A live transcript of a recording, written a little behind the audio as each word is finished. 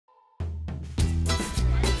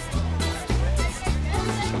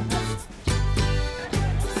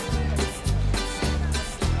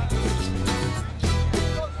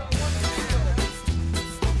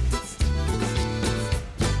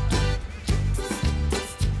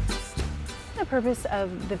purpose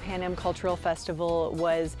of the Pan Am Cultural Festival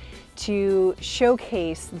was to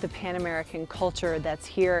showcase the Pan-American culture that's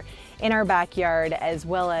here in our backyard, as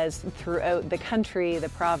well as throughout the country, the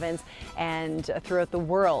province, and throughout the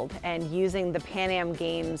world, and using the Pan Am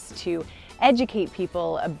Games to educate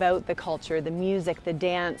people about the culture, the music, the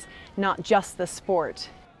dance, not just the sport.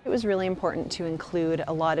 It was really important to include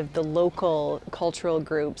a lot of the local cultural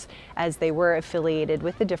groups, as they were affiliated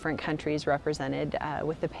with the different countries represented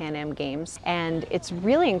with the Pan Am Games. And it's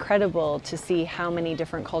really incredible to see how many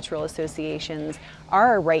different cultural associations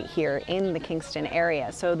are right here in the Kingston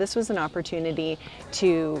area. So this was an opportunity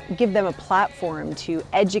to give them a platform to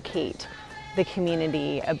educate the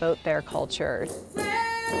community about their culture.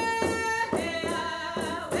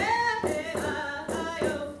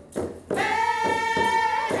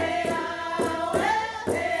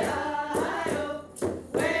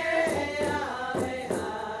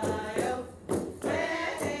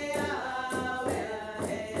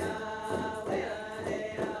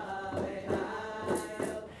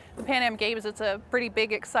 Pan Am Games, it's a pretty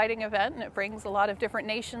big, exciting event, and it brings a lot of different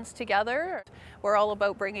nations together. We're all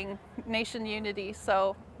about bringing nation unity,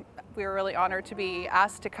 so we were really honored to be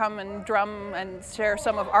asked to come and drum and share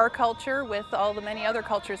some of our culture with all the many other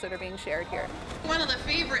cultures that are being shared here. One of the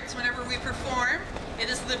favorites whenever we perform, it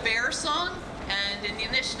is the bear song, and in the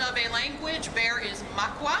Anishinaabe language, bear is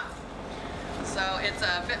makwa, so it's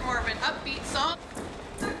a bit more of an upbeat song.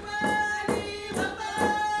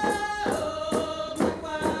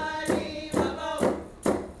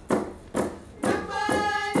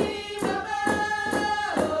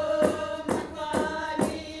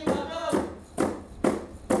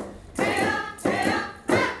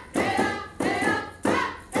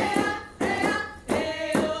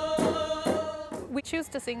 We choose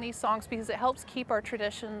to sing these songs because it helps keep our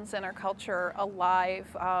traditions and our culture alive.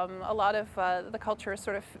 A lot of the culture is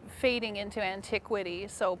sort of fading into antiquity,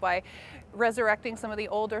 so by resurrecting some of the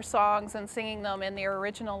older songs and singing them in their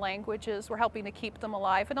original languages, we're helping to keep them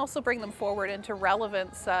alive and also bring them forward into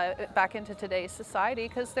relevance back into today's society,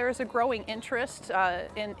 because there is a growing interest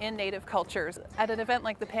in Native cultures. At an event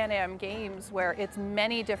like the Pan Am Games, where it's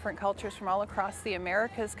many different cultures from all across the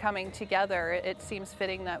Americas coming together, it seems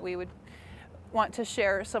fitting that we would want to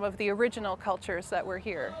share some of the original cultures that were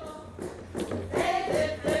here.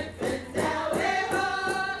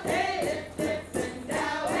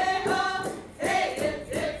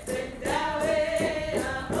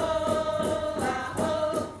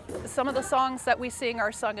 Some of the songs that we sing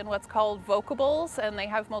are sung in what's called vocables, and they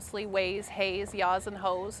have mostly ways, hays, yas, and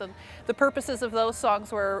hos. And the purposes of those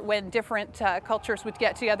songs were when different cultures would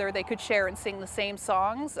get together, they could share and sing the same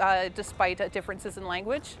songs despite differences in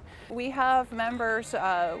language. We have members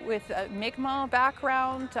with a Mi'kmaq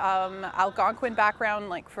background, Algonquin background,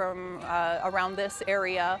 like from around this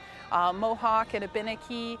area, Mohawk and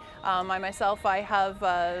Abenaki. I have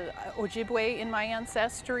Ojibwe in my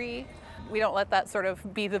ancestry. We don't let that sort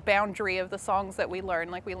of be the boundary of the songs that we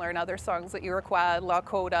learn. Like we learn other songs, like Iroquois,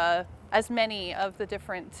 Lakota, as many of the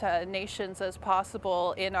different nations as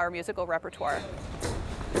possible in our musical repertoire.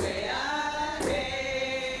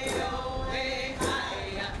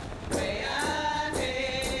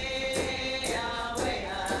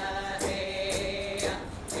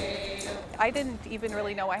 I didn't even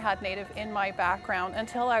really know I had Native in my background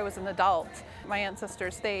until I was an adult. My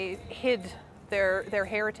ancestors, they hid their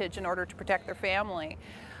heritage in order to protect their family.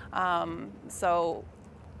 So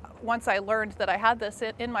once I learned that I had this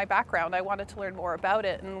in my background, I wanted to learn more about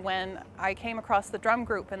it. And when I came across the drum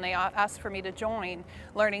group and they asked for me to join,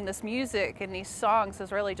 learning this music and these songs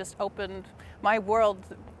has really just opened my world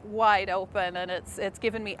wide open, and it's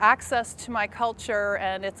given me access to my culture,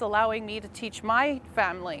 and it's allowing me to teach my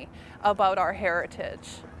family about our heritage.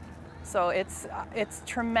 So it's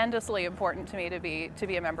tremendously important to me to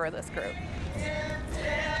be a member of this group.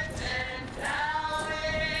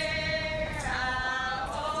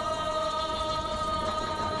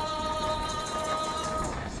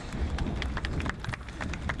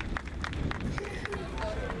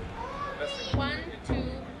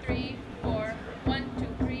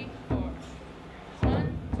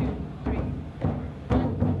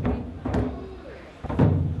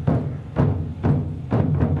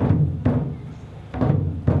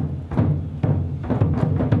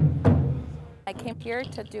 I came here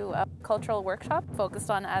to do a cultural workshop focused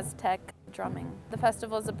on Aztec drumming. The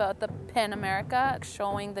festival is about the Pan America,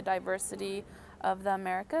 showing the diversity of the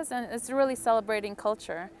Americas, and it's really celebrating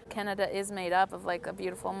culture. Canada is made up of like a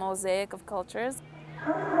beautiful mosaic of cultures.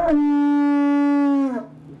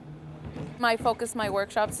 My focus, my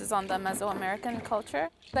workshops is on the Mesoamerican culture.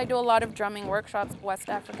 I do a lot of drumming workshops, West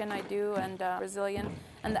African I do, and Brazilian,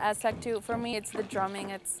 and the Aztec too. For me, it's the drumming.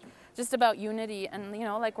 It's just about unity, and you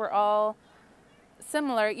know, like we're all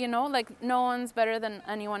similar, you know, like no one's better than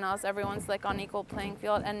anyone else. Everyone's like on equal playing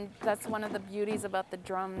field, and that's one of the beauties about the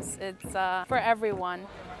drums. It's for everyone.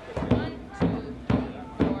 1, 2, 3,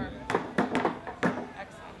 4.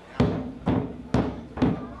 Excellent.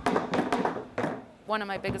 One of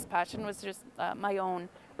my biggest passion was just my own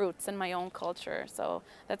roots and my own culture. So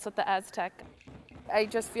that's what the Aztec. I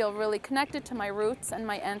just feel really connected to my roots and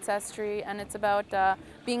my ancestry, and it's about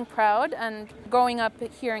being proud. And growing up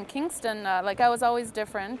here in Kingston, like I was always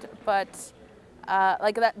different, but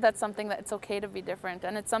like that's something that it's okay to be different,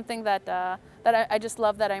 and it's something that I just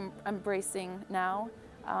love that I'm embracing now.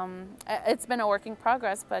 It's been a work in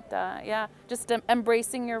progress, but yeah, just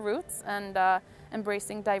embracing your roots and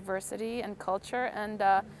embracing diversity and culture, and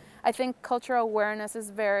I think cultural awareness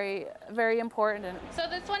is very, very important. So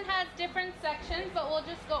this one has different sections, but we'll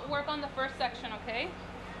just work on the first section, okay?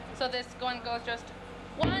 So this one goes just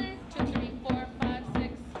 1, 2, 3, 4, 5,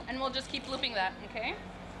 6, and we'll just keep looping that, okay?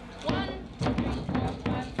 1, 2, 3, 4,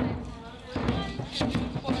 5, 6. 1, 2, 3,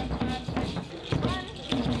 4, 5, 6. 1,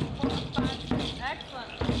 2, 3, 4, 5, 6.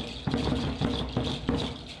 Excellent.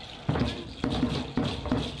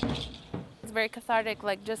 It's very cathartic,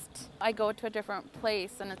 like just I go to a different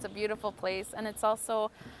place, and it's a beautiful place, and it's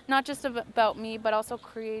also not just about me, but also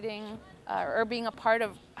creating or being a part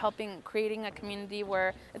of helping creating a community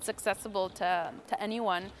where it's accessible to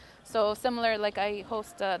anyone. So similar, like I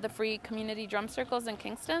host the free community drum circles in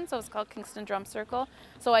Kingston, so it's called Kingston Drum Circle.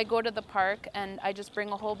 So I go to the park and I just bring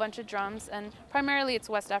a whole bunch of drums, and primarily it's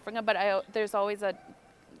West Africa, but there's always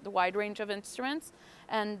the wide range of instruments,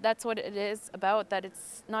 and that's what it is about, that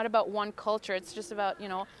it's not about one culture, it's just about, you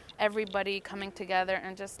know, everybody coming together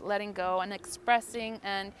and just letting go and expressing,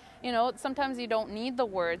 and you know, sometimes you don't need the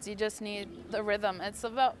words, you just need the rhythm. It's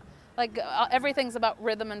about, like, everything's about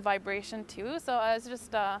rhythm and vibration too, so I was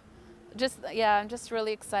yeah, I'm just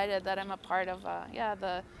really excited that I'm a part of yeah,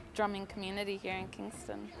 the drumming community here in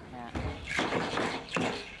Kingston.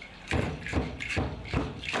 Yeah.